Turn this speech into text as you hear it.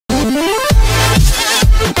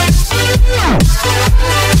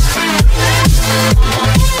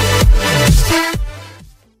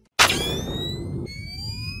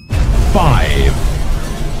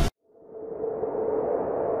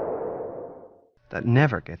that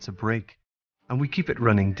never gets a break, and we keep it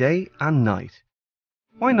running day and night.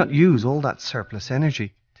 Why not use all that surplus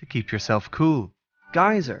energy to keep yourself cool?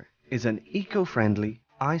 Geyser is an eco-friendly,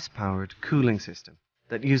 ice-powered cooling system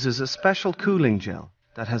that uses a special cooling gel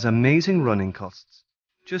that has amazing running costs,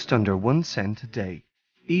 just under 1 cent a day.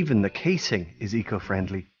 Even the casing is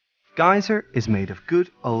eco-friendly. Geyser is made of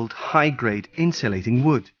good old high-grade insulating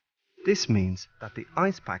wood. This means that the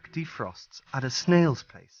ice pack defrosts at a snail's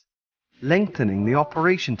pace, lengthening the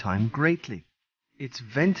operation time greatly. It's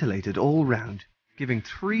ventilated all round, giving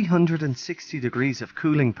 360 degrees of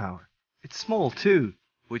cooling power. It's small too,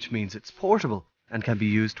 which means it's portable and can be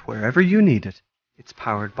used wherever you need it. It's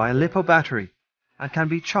powered by a LiPo battery and can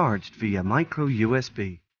be charged via micro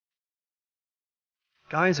USB.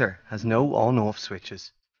 Geyser has no on-off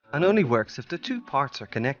switches and only works if the two parts are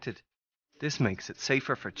connected. This makes it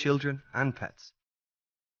safer for children and pets.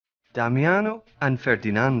 Damiano and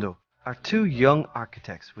Ferdinando are two young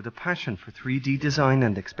architects with a passion for 3D design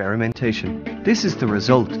and experimentation. This is the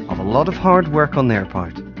result of a lot of hard work on their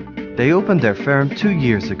part. They opened their firm 2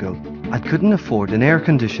 years ago and couldn't afford an air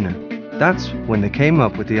conditioner. That's when they came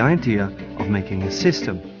up with the idea of making a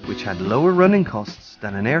system which had lower running costs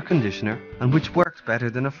than an air conditioner and which worked better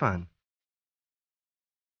than a fan.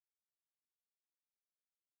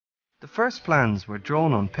 The first plans were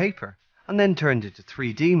drawn on paper and then turned into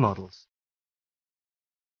 3D models.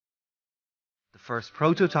 The first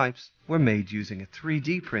prototypes were made using a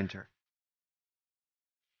 3D printer.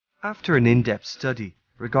 After an in-depth study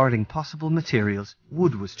regarding possible materials,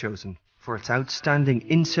 wood was chosen for its outstanding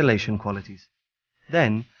insulation qualities.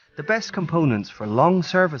 Then, the best components for long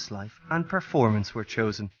service life and performance were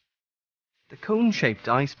chosen. The cone-shaped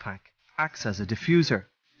ice pack acts as a diffuser,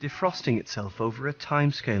 defrosting itself over a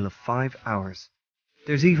timescale of 5 hours.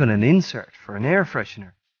 There's even an insert for an air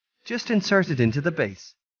freshener, just inserted into the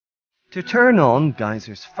base. To turn on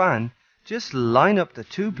Geyser's fan, just line up the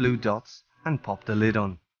 2 blue dots and pop the lid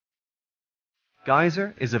on.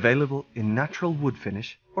 Geyser is available in natural wood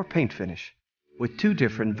finish or paint finish, with 2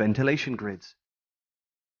 different ventilation grids.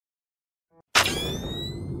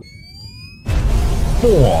 4.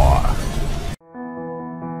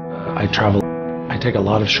 I travel. I take a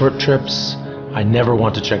lot of short trips. I never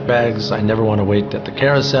want to check bags. I never want to wait at the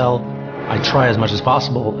carousel. I try as much as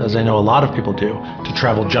possible, as I know a lot of people do, to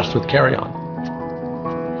travel just with carry-on.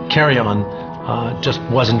 Carry-on just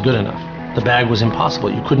wasn't good enough. The bag was impossible.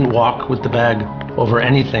 You couldn't walk with the bag over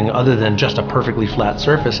anything other than just a perfectly flat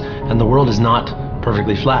surface, and the world is not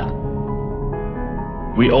perfectly flat.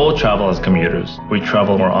 We all travel as commuters. We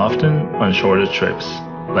travel more often on shorter trips.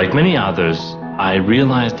 Like many others, I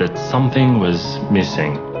realized that something was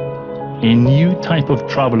missing. A new type of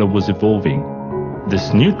traveler was evolving.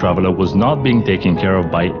 This new traveler was not being taken care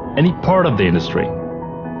of by any part of the industry.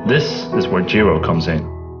 This is where Jiro comes in.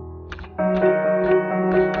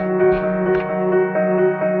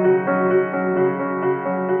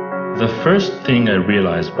 The first thing I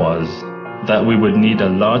realized was that we would need a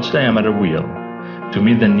large diameter wheel to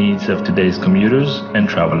meet the needs of today's commuters and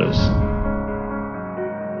travelers.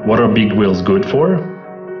 What are big wheels good for?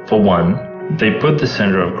 For one, they put the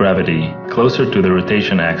center of gravity closer to the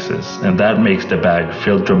rotation axis, and that makes the bag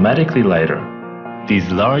feel dramatically lighter. These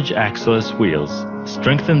large axeless wheels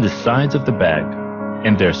strengthen the sides of the bag,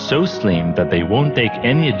 and they're so slim that they won't take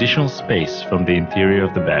any additional space from the interior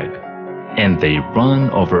of the bag. And they run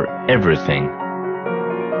over everything.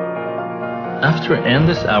 After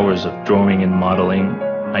endless hours of drawing and modeling,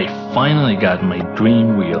 I finally got my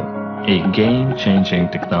dream wheel, a game-changing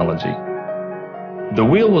technology. The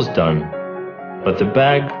wheel was done, but the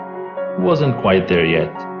bag wasn't quite there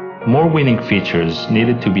yet. More winning features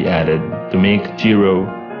needed to be added to make Jiro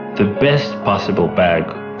the best possible bag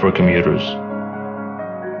for commuters.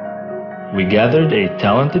 We gathered a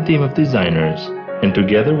talented team of designers, and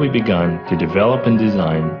together we began to develop and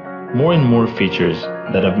design more and more features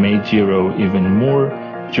that have made Jiro even more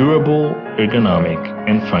durable, ergonomic,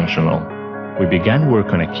 and functional. We began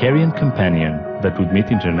work on a carry-on companion that would meet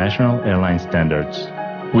international airline standards.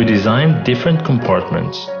 We designed different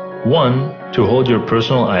compartments, one to hold your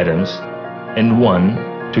personal items, and one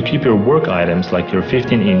to keep your work items like your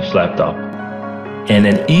 15-inch laptop, and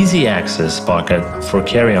an easy access pocket for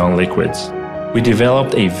carry-on liquids. We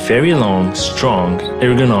developed a very long, strong,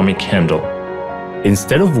 ergonomic handle.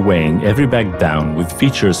 Instead of weighing every bag down with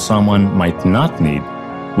features someone might not need,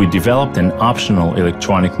 we developed an optional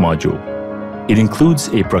electronic module. It includes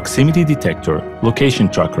a proximity detector, location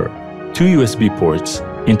tracker, 2 USB ports,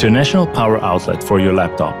 international power outlet for your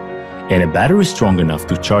laptop, and a battery strong enough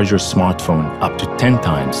to charge your smartphone up to 10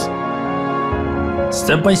 times.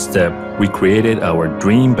 Step by step, we created our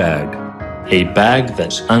dream bag, A bag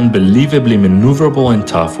that's unbelievably maneuverable and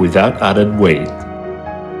tough without added weight.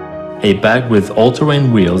 A bag with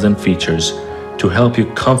all-terrain wheels and features to help you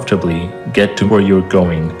comfortably get to where you're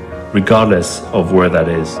going, regardless of where that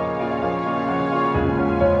is.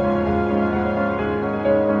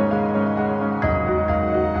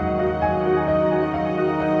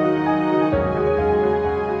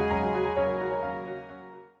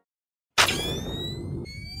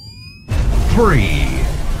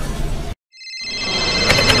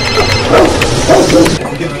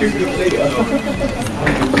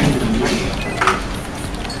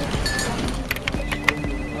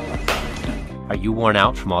 Are you worn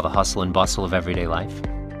out from all the hustle and bustle of everyday life?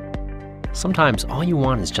 Sometimes all you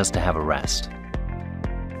want is just to have a rest.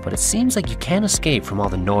 But it seems like you can't escape from all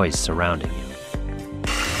the noise surrounding you.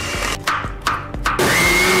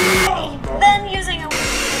 Then using a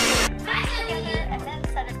together and then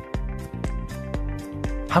set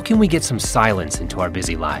it. How can we get some silence into our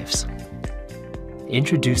busy lives?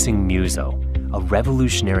 Introducing Muso, a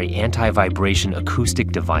revolutionary anti-vibration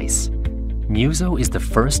acoustic device. Muso is the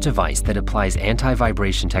first device that applies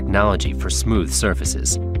anti-vibration technology for smooth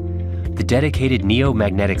surfaces. The dedicated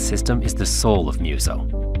neo-magnetic system is the soul of Muso.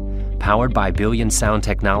 Powered by Billion Sound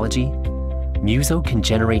technology, Muso can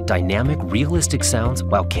generate dynamic, realistic sounds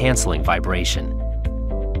while canceling vibration.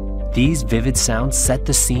 These vivid sounds set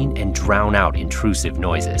the scene and drown out intrusive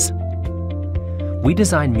noises. We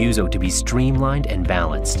designed Muso to be streamlined and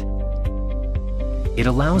balanced. It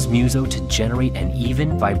allows Muso to generate an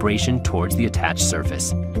even vibration towards the attached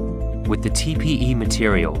surface. With the TPE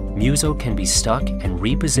material, Muso can be stuck and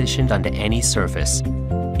repositioned onto any surface.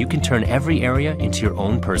 You can turn every area into your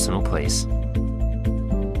own personal place.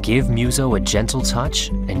 Give Muso a gentle touch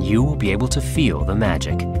and you will be able to feel the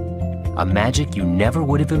magic. A magic you never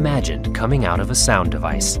would have imagined coming out of a sound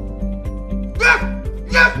device.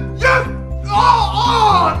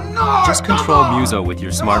 Just control Muso with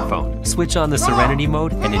your smartphone, switch on the Serenity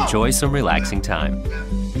mode, and enjoy some relaxing time.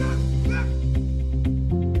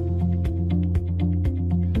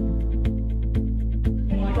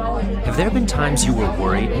 Have there been times you were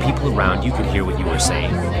worried people around you could hear what you were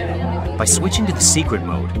saying? By switching to the secret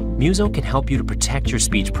mode, Muso can help you to protect your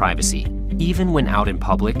speech privacy. Even when out in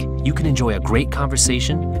public, you can enjoy a great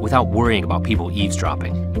conversation without worrying about people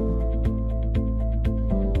eavesdropping.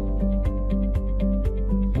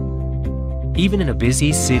 Even in a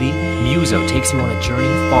busy city, Muso takes you on a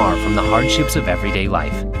journey far from the hardships of everyday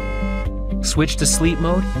life. Switch to sleep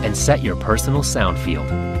mode and set your personal sound field.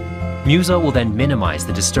 Muso will then minimize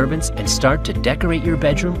the disturbance and start to decorate your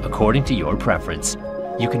bedroom according to your preference.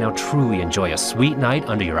 You can now truly enjoy a sweet night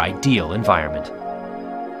under your ideal environment.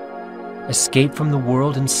 Escape from the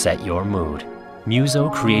world and set your mood. Muso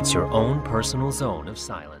creates your own personal zone of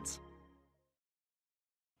silence.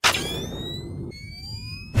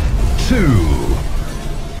 2.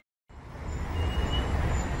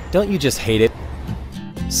 Don't you just hate it?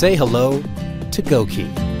 Say hello to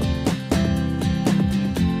GoKey.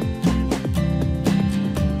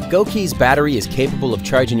 GoKey's battery is capable of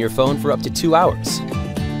charging your phone for up to 2 hours.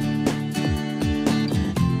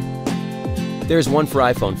 There's one for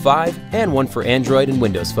iPhone 5 and one for Android and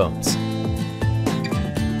Windows phones.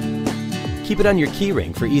 Keep it on your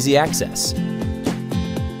keyring for easy access.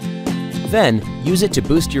 Then, use it to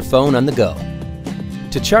boost your phone on the go.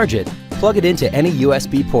 To charge it, plug it into any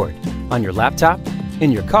USB port, on your laptop,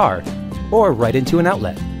 in your car, or right into an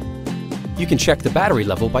outlet. You can check the battery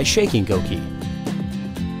level by shaking GoKey.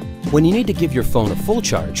 When you need to give your phone a full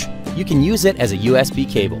charge, you can use it as a USB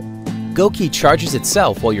cable. GoKey charges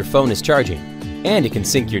itself while your phone is charging, and it can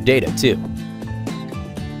sync your data too.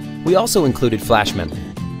 We also included flash memory.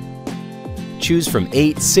 Choose from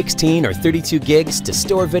 8, 16, or 32 gigs to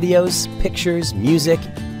store videos, pictures, music,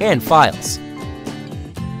 and files.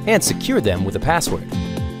 And secure them with a password.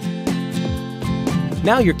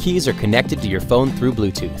 Now your keys are connected to your phone through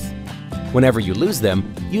Bluetooth. Whenever you lose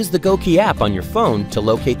them, use the GoKey app on your phone to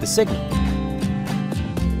locate the signal.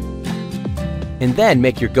 And then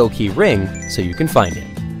make your GoKey ring so you can find it.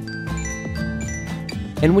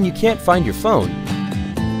 And when you can't find your phone,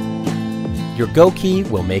 your GoKey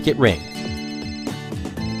will make it ring.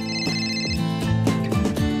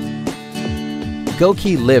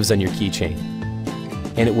 GoKey lives on your keychain,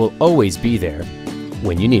 and it will always be there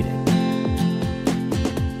when you need it.